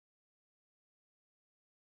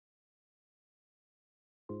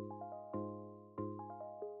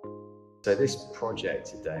So this project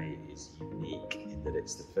today is unique in that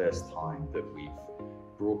it's the first time that we've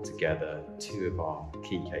brought together two of our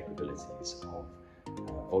key capabilities of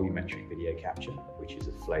volumetric video capture, which is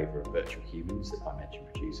a flavour of virtual humans that Dimension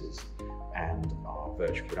produces, and our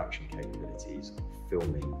virtual production capabilities of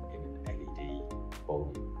filming in an LED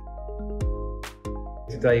volume.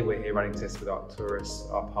 Today we're here running tests with Arcturus.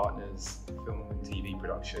 Our partners, film and TV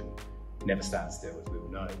production, never stand still, as we all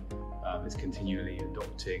know. It's continually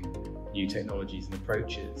adopting new technologies and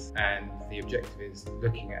approaches, and the objective is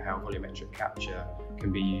looking at how volumetric capture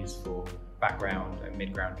can be used for background and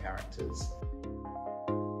mid-ground characters.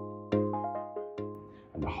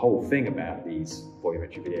 And the whole thing about these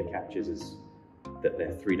volumetric video captures is that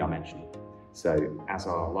they're three-dimensional. So as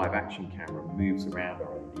our live action camera moves around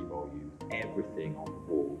our LED volume, everything on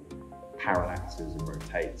the wall parallaxes and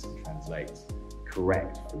rotates and translates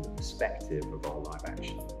correct from the perspective of our live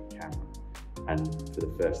action camera. And for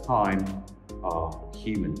the first time, our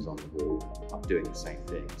humans on the wall are doing the same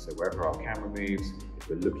thing. So wherever our camera moves, if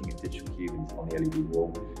we're looking at digital humans on the LED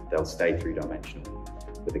wall, they'll stay three-dimensional.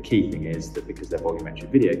 But the key thing is that because they're volumetric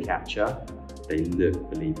video capture, they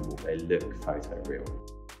look believable, they look photoreal.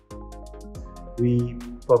 We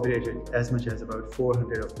populated as much as about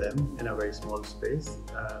 400 of them in a very small space.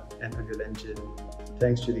 And Unreal Engine,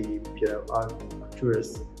 thanks to the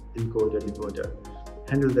Arcturus encoder decoder,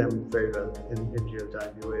 handled them very well in real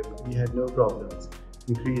time. We had no problems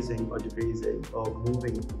increasing or decreasing or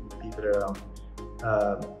moving people around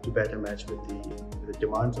to better match with the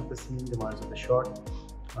demands of the scene, demands of the shot.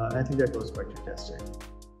 I think that was quite fantastic.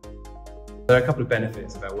 There are a couple of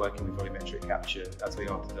benefits about working with volumetric capture as we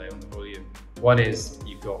are today on the volume. One is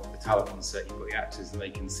you've got the talent on set, you've got the actors, and they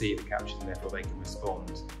can see the captures and therefore they can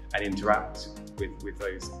respond and interact with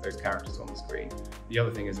those characters on the screen. The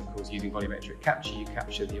other thing is, of course, using volumetric capture, you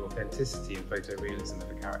capture the authenticity and photorealism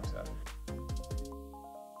of a character.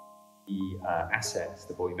 The assets,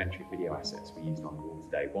 the volumetric video assets we used on the wall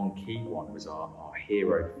today, one key one was our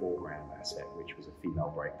hero foreground asset, which was a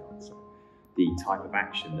female breakdancer. The type of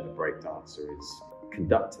action that a breakdancer is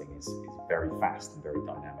conducting is very fast and very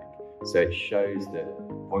dynamic. So it shows that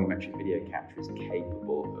volumetric video capture is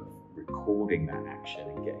capable of recording that action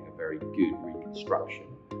and getting a very good reconstruction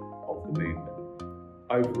of the movement.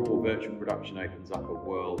 Overall, virtual production opens up a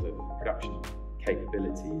world of production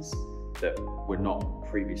capabilities that were not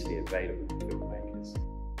previously available to filmmakers.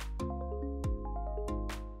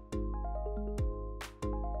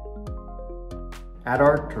 At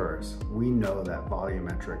Arcturus, we know that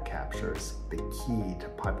volumetric capture is the key to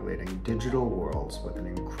populating digital worlds with an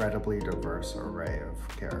incredibly diverse array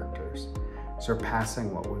of characters,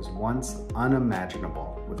 surpassing what was once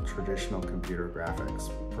unimaginable with traditional computer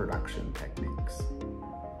graphics production techniques.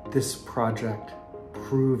 This project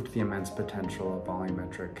proved the immense potential of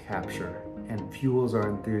volumetric capture and fuels our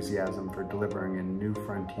enthusiasm for delivering in new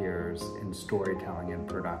frontiers in storytelling and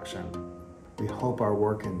production. We hope our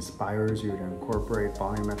work inspires you to incorporate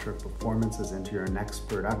volumetric performances into your next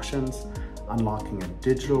productions, unlocking a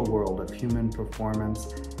digital world of human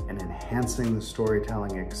performance and enhancing the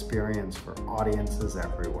storytelling experience for audiences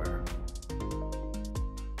everywhere.